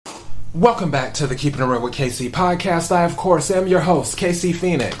Welcome back to the Keeping It Real with KC podcast. I, of course, am your host, KC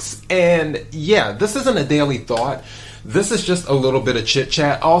Phoenix. And yeah, this isn't a daily thought. This is just a little bit of chit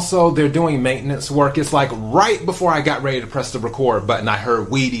chat. Also, they're doing maintenance work. It's like right before I got ready to press the record button, I heard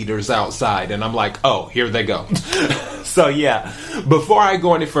weed eaters outside. And I'm like, oh, here they go. So yeah, before I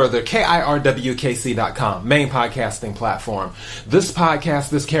go any further, KIRWKC.com, main podcasting platform. This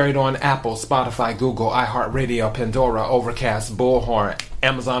podcast is carried on Apple, Spotify, Google, iHeartRadio, Pandora, Overcast, Bullhorn,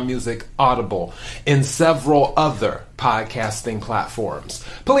 Amazon Music, Audible, and several other podcasting platforms.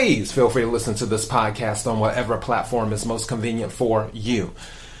 Please feel free to listen to this podcast on whatever platform is most convenient for you.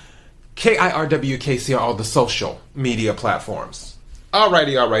 KIRWKC on all the social media platforms.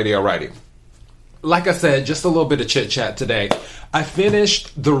 Alrighty. Like I said, just a little bit of chit chat today. I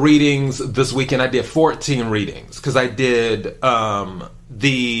finished the readings this weekend. I did 14 readings because I did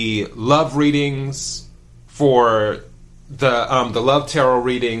the love readings for the Love Tarot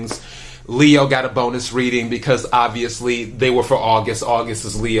readings. Leo got a bonus reading because obviously they were for August. August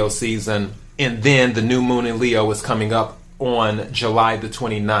is Leo season. And then the new moon in Leo is coming up on July the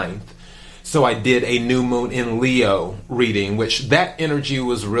 29th. So I did a new moon in Leo reading, which that energy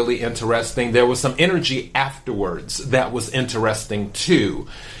was really interesting. There was some energy afterwards that was interesting too.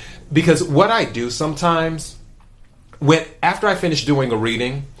 Because what I do sometimes, after I finish doing a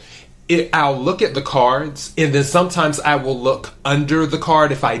reading, I'll look at the cards, and then sometimes I will look under the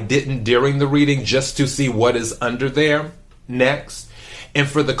card if I didn't during the reading, just to see what is under there next. And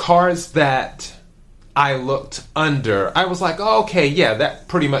for the cards that I looked under, I was like, oh, okay, yeah, that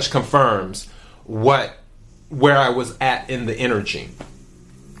pretty much confirms where I was at in the energy.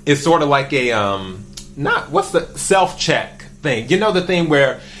 It's sort of like a what's the self-check thing? You know, the thing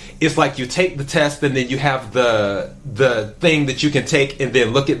where it's like you take the test and then you have the thing that you can take and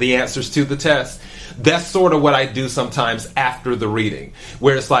then look at the answers to the test. That's sort of what I do sometimes after the reading,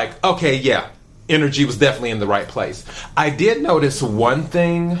 where it's like, okay, yeah, energy was definitely in the right place. I did notice one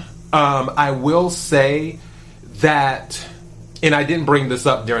thing. I will say that, and I didn't bring this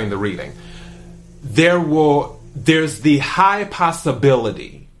up during the reading, there's the high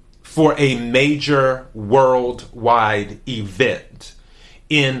possibility for a major worldwide event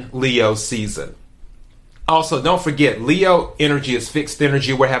in Leo season. Also, don't forget, Leo energy is fixed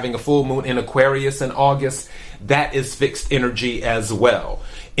energy. We're having a full moon in Aquarius in August. That is fixed energy as well.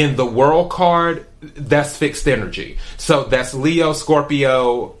 In the World card, that's fixed energy. So that's Leo,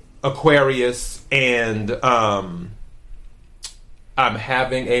 Scorpio, Aquarius, and I'm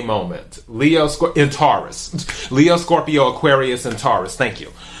having a moment. In Taurus. Leo, Scorpio, Aquarius, and Taurus. Thank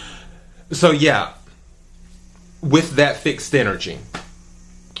you. So yeah, with that fixed energy.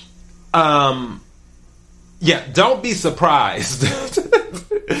 Yeah, don't be surprised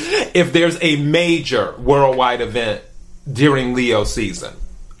if there's a major worldwide event during Leo season.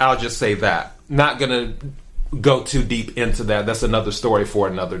 I'll just say that. Not gonna go too deep into that. That's another story for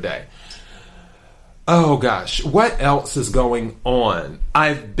another day. Oh gosh, what else is going on?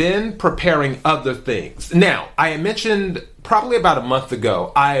 I've been preparing other things. Now, I mentioned probably about a month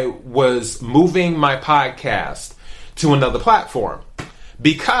ago, I was moving my podcast to another platform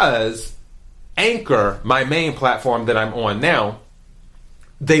because Anchor, my main platform that I'm on now,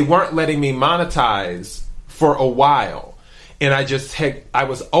 they weren't letting me monetize for a while. And I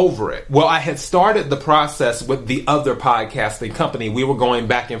was over it. Well, I had started the process with the other podcasting company. We were going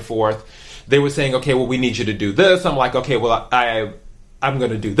back and forth. They were saying, okay, well, we need you to do this. I'm like, okay, well, I'm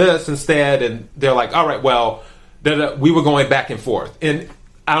going to do this instead. And they're like, all right, well, we were going back and forth. And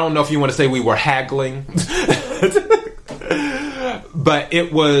I don't know if you want to say we were haggling, but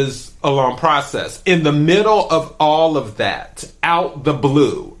it was a long process. In the middle of all of that, out the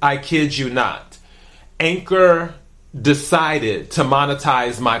blue, I kid you not, Anchor decided to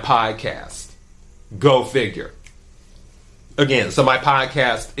monetize my podcast. Go figure. Again, so my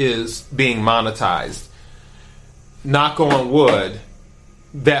podcast is being monetized. Knock on wood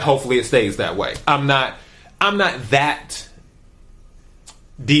that hopefully it stays that way. I'm not that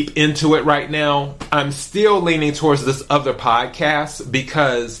deep into it right now. I'm still leaning towards this other podcast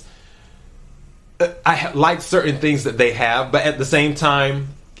because I like certain things that they have, but at the same time,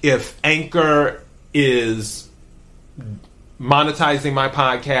 if Anchor is monetizing my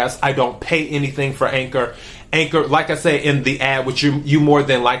podcast, I don't pay anything for Anchor. Anchor, like I say in the ad, which you more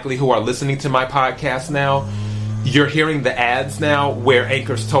than likely who are listening to my podcast now, you're hearing the ads now where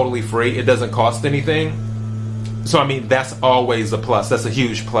Anchor's totally free. It doesn't cost anything. So, I mean, that's always a plus. That's a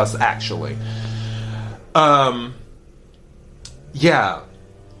huge plus, actually. Yeah.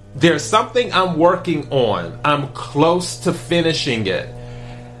 There's something I'm working on. I'm close to finishing it.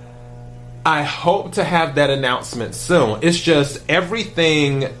 I hope to have that announcement soon. It's just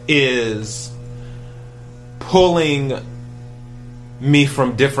everything is pulling me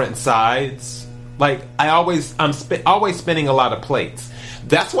from different sides. Like I'm always spinning a lot of plates.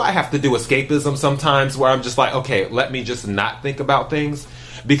 That's why I have to do escapism sometimes, where I'm just like, okay, let me just not think about things,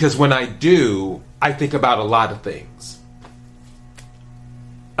 because when I do, I think about a lot of things.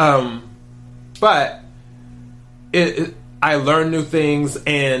 But I learn new things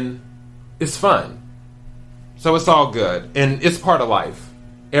and it's fun. So it's all good. And it's part of life.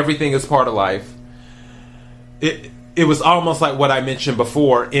 Everything is part of life. It was almost like what I mentioned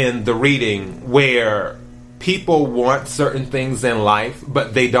before in the reading, where people want certain things in life,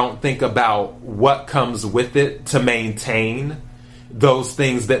 but they don't think about what comes with it to maintain those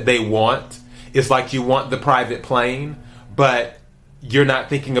things that they want. It's like you want the private plane, but you're not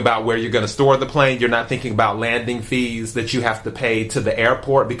thinking about where you're going to store the plane. You're not thinking about landing fees that you have to pay to the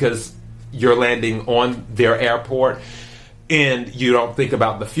airport because you're landing on their airport. And you don't think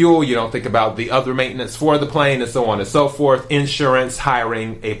about the fuel. You don't think about the other maintenance for the plane and so on and so forth. Insurance,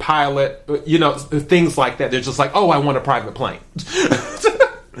 hiring a pilot, things like that. They're just like, oh, I want a private plane.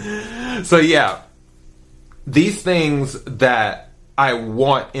 So yeah, these things that I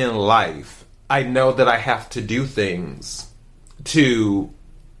want in life, I know that I have to do things to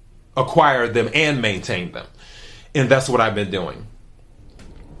acquire them and maintain them. And that's what I've been doing.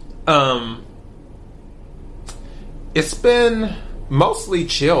 It's been mostly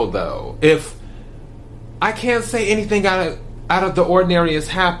chill though. If I can't say anything out of the ordinary has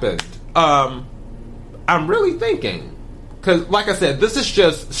happened, I'm really thinking, because like I said, this is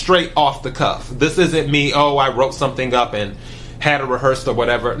just straight off the cuff. This isn't me, oh, I wrote something up and had it rehearsed or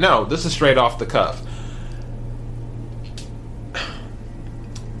whatever. No, this is straight off the cuff.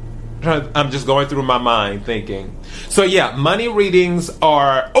 I'm just going through my mind thinking. So yeah, money readings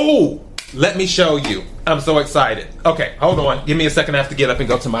are... Oh! Let me show you. I'm so excited. Okay, hold on. Give me a second. I have to get up and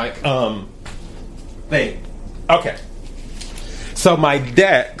go to my thing. Okay. So my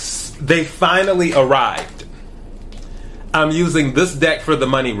decks, they finally arrived. I'm using this deck for the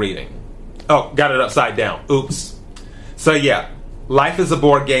money reading. Oh, got it upside down. Oops. So yeah, Life is a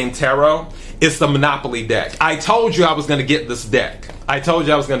Board Game Tarot. It's the Monopoly deck. I told you I was going to get this deck.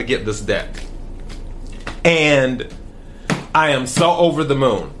 And I am so over the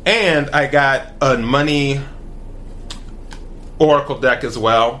moon. And I got a money oracle deck as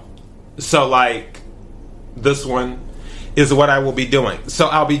well. So like this one is what I will be doing. So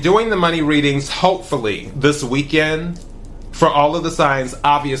I'll be doing the money readings hopefully this weekend for all of the signs.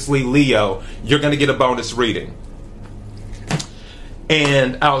 Obviously Leo, you're going to get a bonus reading.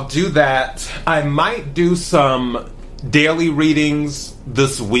 And I'll do that. I might do some daily readings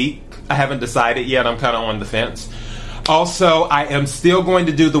this week. I haven't decided yet. I'm kind of on the fence. Also, I am still going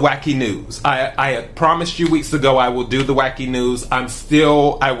to do the wacky news. I had promised you weeks ago I will do the wacky news. I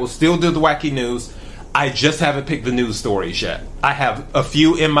will still do the wacky news. I just haven't picked the news stories yet. I have a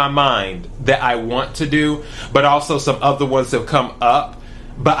few in my mind that I want to do, but also some other ones have come up.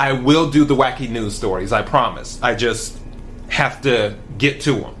 But I will do the wacky news stories, I promise. I just have to get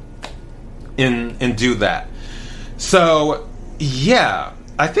to them and do that. So, yeah.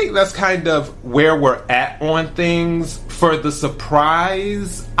 I think that's kind of where we're at on things. For the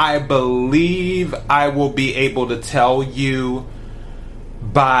surprise, I believe I will be able to tell you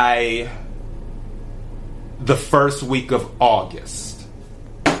by the first week of August.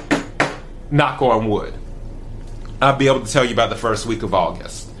 Knock on wood. I'll be able to tell you about the first week of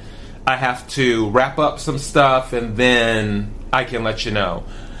August. I have to wrap up some stuff and then I can let you know.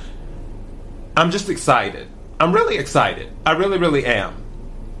 I'm just excited. I'm really excited. I really, really am.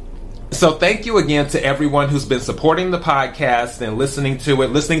 So thank you again to everyone who's been supporting the podcast and listening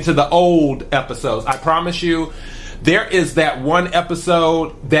to the old episodes. I promise you, there is that one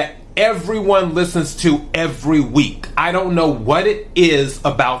episode that everyone listens to every week. I don't know what it is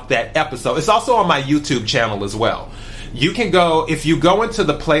about that episode. It's also on my YouTube channel as well. You can go, if you go into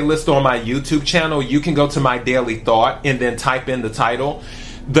the playlist on my YouTube channel, you can go to My Daily Thought and then type in the title.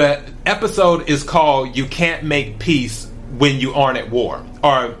 The episode is called You Can't Make Peace When You Aren't at War.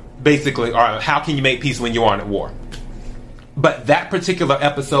 Or how can you make peace when you aren't at war? But that particular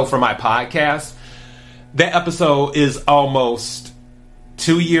episode for my podcast, that episode is almost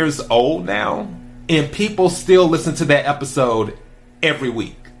 2 years old now, and people still listen to that episode every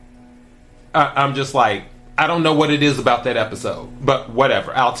week. I'm just like, I don't know what it is about that episode, but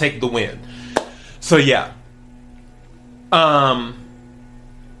whatever. I'll take the win. So yeah.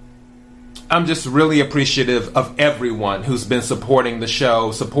 I'm just really appreciative of everyone who's been supporting the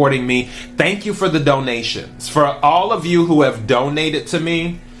show, supporting me. Thank you for the donations. For all of you who have donated to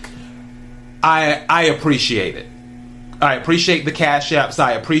me, I appreciate it. I appreciate the Cash Apps.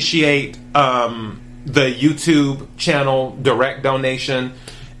 I appreciate the YouTube channel direct donation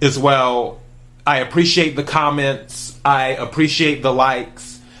as well. I appreciate the comments. I appreciate the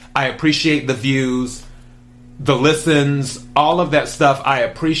likes. I appreciate the views, the listens, all of that stuff. I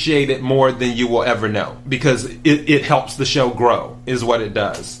appreciate it more than you will ever know, because it helps the show grow, is what it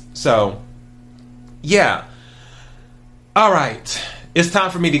does. So, yeah. All right. It's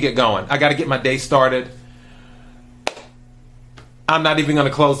time for me to get going. I got to get my day started. I'm not even going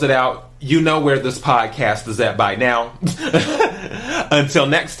to close it out. You know where this podcast is at by now. Until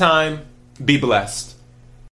next time, be blessed.